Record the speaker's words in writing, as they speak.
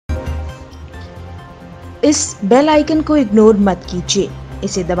इस bell icon को ignore मत कीजिए,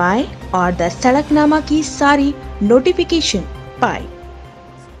 इसे दबाएं और द सड़कनामा की सारी नोटिफिकेशन पाएं।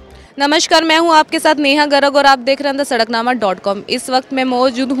 नमस्कार, मैं हूं आपके साथ नेहा गर्ग और आप देख रहे हैं सड़कनामा.com। इस वक्त मैं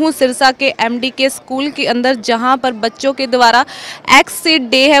मौजूद हूं सिरसा के MDK स्कूल के अंदर, जहां पर बच्चों के द्वारा एक्सीड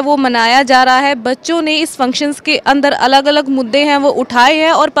डे है वो मनाया जा रहा है। बच्चों ने इस फंक्शंस के अंदर अलग अलग मुद्दे हैं वो उठाए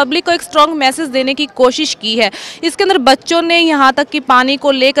हैं और पब्लिक को एक स्ट्रॉन्ग मैसेज देने की कोशिश की है। इसके अंदर बच्चों ने यहाँ तक कि पानी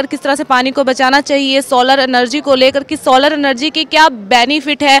को लेकर किस तरह से पानी को बचाना चाहिए, सोलर एनर्जी को लेकर कि सोलर एनर्जी के क्या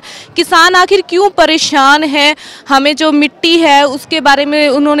बेनिफिट है, किसान आखिर क्यों परेशान है, हमें जो मिट्टी है उसके बारे में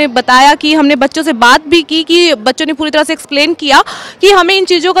उन्होंने बताया कि हमने बच्चों से बात भी की कि बच्चों ने पूरी तरह से एक्सप्लेन किया कि हमें इन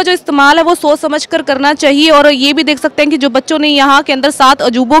चीज़ों का जो इस्तेमाल है वो सोच समझ कर करना चाहिए। और ये भी देख सकते हैं कि जो बच्चों ने यहाँ के अंदर 7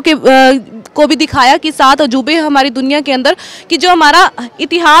 अजूबों के को भी दिखाया कि 7 अजूबे हमारी दुनिया के अंदर कि जो हमारा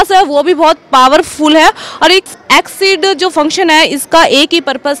इतिहास है वो भी बहुत पावरफुल है। और एक एक्सीड जो फंक्शन है इसका एक ही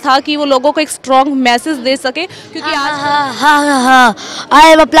पर्पस था कि वो लोगों को एक स्ट्रॉन्ग मैसेज दे सके, क्योंकि आज I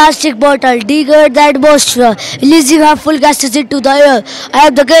have a plastic bottle, degrade the atmosphere, releasing harmful gases into the air. I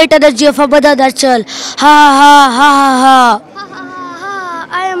have the great energy of a mother natural. Ha ha ha ha ha.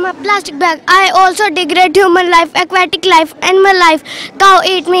 I am a plastic bag. I also degrade human life, aquatic life, animal life. Cow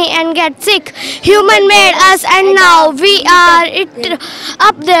eat me and get sick. Human made us and now we are it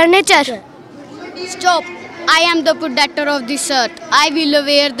up their nature. Stop. I am the protector of this earth. I will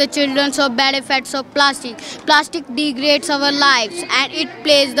aware the children of bad effects of plastic. Plastic degrades our lives and it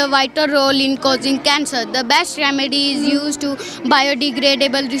plays the vital role in causing cancer. The best remedy is used to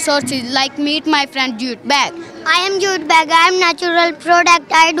biodegradable resources like meat, my friend jute bag. I am jute bag. I am natural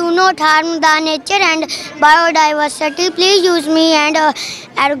product. I do not harm the nature and biodiversity. Please use me and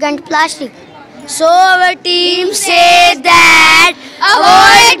arrogant plastic. So our team says that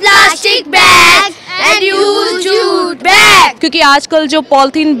avoid plastic bag and use jute bag. क्योंकि आजकल जो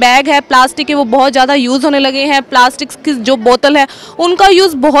polythene bag है plastic के वो बहुत ज़्यादा use होने लगे हैं। प्लास्टिक की जो बोतल है उनका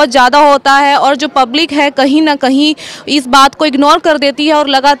यूज़ बहुत ज़्यादा होता है और जो पब्लिक है कहीं ना कहीं इस बात को इग्नोर कर देती है और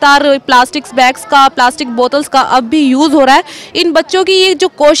लगातार प्लास्टिक बैग्स का, प्लास्टिक बोतल्स का अब भी यूज़ हो रहा है। इन बच्चों की ये जो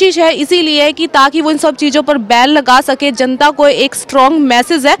कोशिश है इसीलिए है कि ताकि वो इन सब चीज़ों पर बैन लगा सके, जनता को एक स्ट्रॉन्ग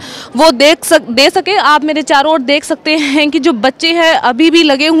मैसेज है वो दे सके। आप मेरे चारों ओर देख सकते हैं कि जो बच्चे हैं अभी भी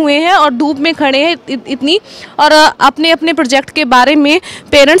लगे हुए हैं और धूप में खड़े हैं इतनी, और अपने अपने प्रोजेक्ट के बारे में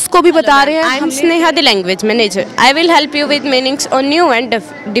पेरेंट्स को भी बता रहे हैं। I am Sneha, the language manager. I will help you with meanings on new and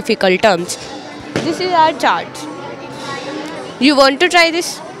difficult terms. This is our chart. You want to try this?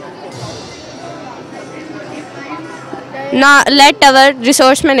 Now let our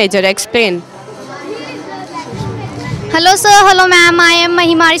resource manager explain. Hello sir, hello ma'am. I am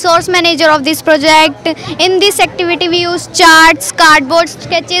Mahima, resource manager of this project. In this activity we use charts, cardboard,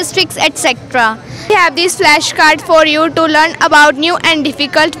 sketches, tricks, etc. We have this flashcard for you to learn about new and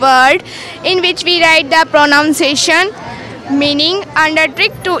difficult word, in which we write the pronunciation, meaning and a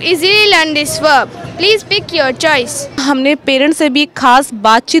trick to easily learn this verb. Please pick your choice. हमने parents से भी खास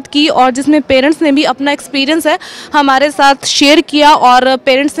बातचीत की और जिसमें parents ने भी अपना एक्सपीरियंस है हमारे साथ शेयर किया और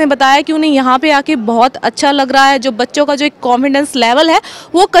पेरेंट्स ने बताया कि उन्हें यहाँ पे आके बहुत अच्छा लग रहा है। जो बच्चों का जो एक कॉन्फिडेंस लेवल है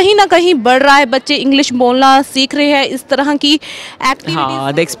वो कहीं ना कहीं बढ़ रहा है, बच्चे इंग्लिश बोलना सीख रहे हैं, इस तरह की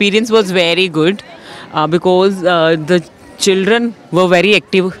activities. The experience was very good because the children were very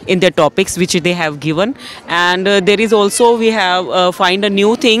active in their topics which they have given, and there is also we have find a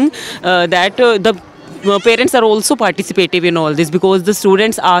new thing that the parents are also participative in all this because the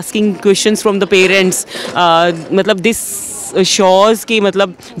students asking questions from the parents, मतलब this shows की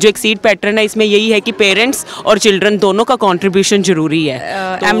मतलब जो exceed pattern है इसमें यही है कि parents और चिल्ड्रन दोनों का कंट्रीब्यूशन ज़रूरी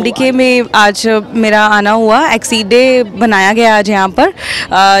है। MDK में आज मेरा आना हुआ, एक्सीड डे बनाया गया आज यहाँ पर,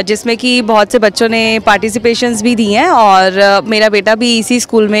 जिसमें कि बहुत से बच्चों ने पार्टिसिपेशंस भी दी हैं और मेरा बेटा भी इसी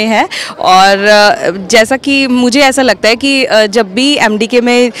स्कूल में है। और जैसा कि मुझे ऐसा लगता है कि जब भी MDK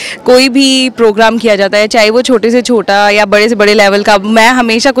में कोई भी प्रोग्राम किया जाता है, चाहे वो छोटे से छोटा या बड़े से बड़े लेवल का, मैं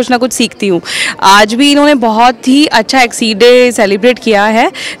हमेशा कुछ ना कुछ सीखती हूँ। आज भी इन्होंने बहुत ही अच्छा एक्सीड डे सेलिब्रेट किया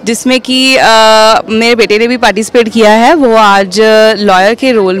है जिसमें कि मेरे बेटे ने भी पार्टिसिपेट किया है। वो आज लॉयर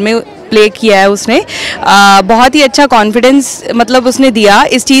के रोल में प्ले किया है उसने। बहुत ही अच्छा कॉन्फिडेंस मतलब उसने दिया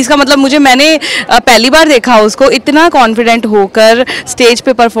इस चीज़ का, मतलब मैंने पहली बार देखा उसको इतना कॉन्फिडेंट होकर स्टेज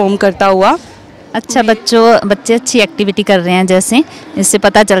पे परफॉर्म करता हुआ। अच्छा, बच्चे अच्छी एक्टिविटी कर रहे हैं, जैसे इससे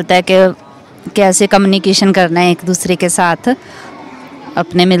पता चलता है कि कैसे कम्युनिकेशन करना है एक दूसरे के साथ,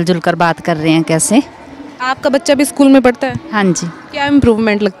 अपने मिलजुल कर बात कर रहे हैं कैसे। आपका बच्चा भी स्कूल में पढ़ता है? हाँ जी। क्या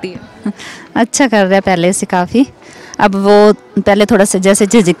इम्प्रूवमेंट लगती है? अच्छा कर रहा है पहले से काफ़ी। अब वो पहले थोड़ा सा जैसे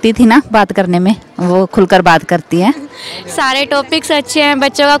झिझकती थी ना बात करने में, वो खुलकर बात करती है। सारे टॉपिक्स अच्छे हैं,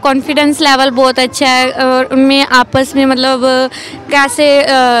 बच्चों का कॉन्फिडेंस लेवल बहुत अच्छा है और उनमें आपस में मतलब कैसे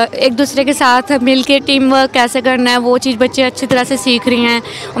एक दूसरे के साथ मिल के टीम वर्क कैसे करना है वो चीज़ बच्चे अच्छी तरह से सीख रही हैं।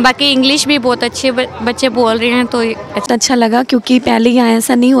 और बाकी इंग्लिश भी बहुत अच्छे बच्चे बोल रहे हैं, तो अच्छा लगा क्योंकि पहले यहाँ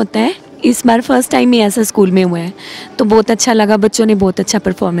ऐसा नहीं होता है, इस बार फर्स्ट टाइम ही ऐसा स्कूल में हुआ है, तो बहुत अच्छा लगा। बच्चों ने बहुत अच्छा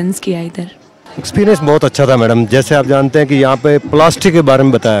परफॉर्मेंस किया इधर। एक्सपीरियंस बहुत अच्छा था मैडम। जैसे आप जानते हैं कि यहाँ पे प्लास्टिक के बारे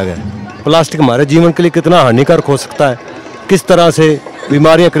में बताया गया। प्लास्टिक हमारे जीवन के लिए कितना हानिकारक हो सकता है, किस तरह से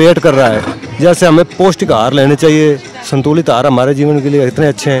बीमारियाँ क्रिएट कर रहा है। जैसे हमें पौष्टिक आहार लेने चाहिए, संतुलित आहार हमारे जीवन के लिए इतने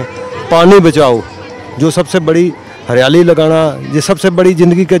अच्छे हैं। पानी बचाओ, जो सबसे बड़ी हरियाली लगाना, ये सबसे बड़ी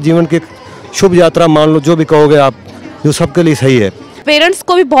ज़िंदगी के जीवन की शुभ यात्रा मान लो, जो भी कहोगे आप, जो सबके लिए सही है। पेरेंट्स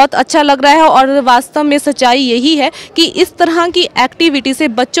को भी बहुत अच्छा लग रहा है और वास्तव में सच्चाई यही है कि इस तरह की एक्टिविटी से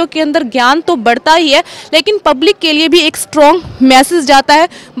बच्चों के अंदर ज्ञान तो बढ़ता ही है, लेकिन पब्लिक के लिए भी एक स्ट्रॉन्ग मैसेज जाता है।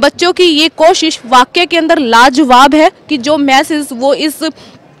 बच्चों की ये कोशिश वाकई के अंदर लाजवाब है कि जो मैसेज वो इस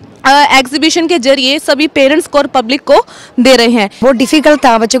एग्जीबिशन के जरिए सभी पेरेंट्स को और पब्लिक को दे रहे हैं। बहुत डिफिकल्ट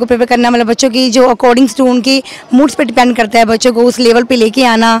था बच्चों को प्रिपेयर करना, मतलब बच्चों की जो अकॉर्डिंग टू उनकी मूड्स पे डिपेंड करता है, बच्चों को उस लेवल पे लेके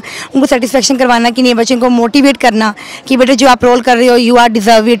आना, उनको सेटिस्फेक्शन करवाना कि नहीं, बच्चों को मोटिवेट करना कि बेटे जो आप रोल कर रहे हो you are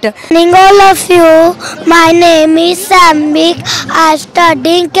deserve it. All of you, my name is Samik. I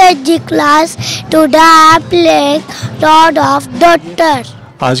studying KG class. Today I play Lord of Doctor.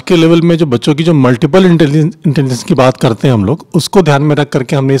 आज के लेवल में जो बच्चों की जो मल्टीपल इंटेलिजेंस की बात करते हैं हम लोग, उसको ध्यान में रख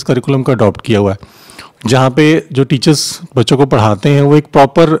करके हमने इस करिकुलम को अडॉप्ट किया हुआ है, जहाँ पे जो टीचर्स बच्चों को पढ़ाते हैं वो एक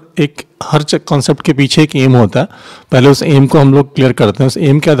प्रॉपर एक हर कॉन्सेप्ट के पीछे एक एम होता है। पहले उस एम को हम लोग क्लियर करते हैं, उस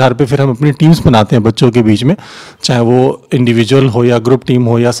एम के आधार पे फिर हम अपनी टीम्स बनाते हैं बच्चों के बीच में, चाहे वो इंडिविजुअल हो या ग्रुप टीम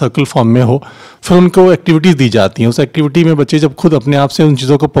हो या सर्कल फॉर्म में हो। फिर उनको एक्टिविटीज़ दी जाती हैं। उस एक्टिविटी में बच्चे जब खुद अपने आप से उन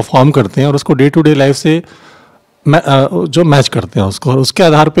चीज़ों को परफॉर्म करते हैं और उसको डे टू डे लाइफ से जो मैच करते हैं उसको, उसके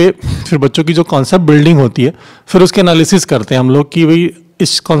आधार पे फिर बच्चों की जो कॉन्सेप्ट बिल्डिंग होती है, फिर उसके एनालिसिस करते हैं हम लोग कि भाई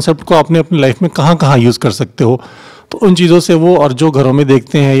इस कॉन्सेप्ट को आपने अपनी लाइफ में कहाँ कहाँ यूज़ कर सकते हो। तो उन चीज़ों से वो, और जो घरों में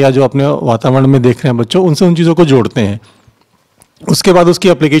देखते हैं या जो अपने वातावरण में देख रहे हैं बच्चों, उनसे उन चीज़ों को जोड़ते हैं। उसके बाद उसकी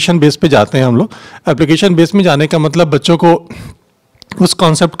एप्लीकेशन बेस पे जाते हैं हम लोग। एप्लीकेशन बेस में जाने का मतलब बच्चों को उस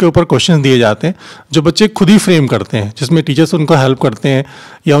कॉन्सेप्ट के ऊपर क्वेश्चन दिए जाते हैं जो बच्चे खुद ही फ्रेम करते हैं, जिसमें टीचर्स उनको हेल्प करते हैं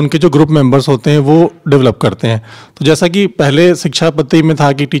या उनके जो ग्रुप मेंबर्स होते हैं वो डेवलप करते हैं। तो जैसा कि पहले शिक्षा पद्धति में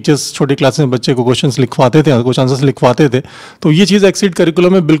था कि टीचर्स छोटी क्लास में बच्चे को क्वेश्चंस लिखवाते थे, कुछ आंसर्स लिखवाते थे, तो ये चीज़ एक्सीड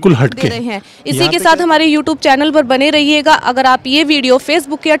करिकुलम में बिल्कुल हटके हैं। इसी के साथ हमारे यूट्यूब चैनल पर बने रहिएगा। अगर आप ये वीडियो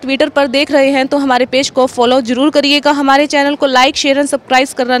फेसबुक या ट्विटर पर देख रहे हैं तो हमारे पेज को फॉलो जरूर करिएगा। हमारे चैनल को लाइक, शेयर एंड सब्सक्राइब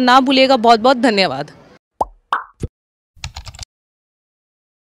करना ना भूलिएगा। बहुत बहुत धन्यवाद।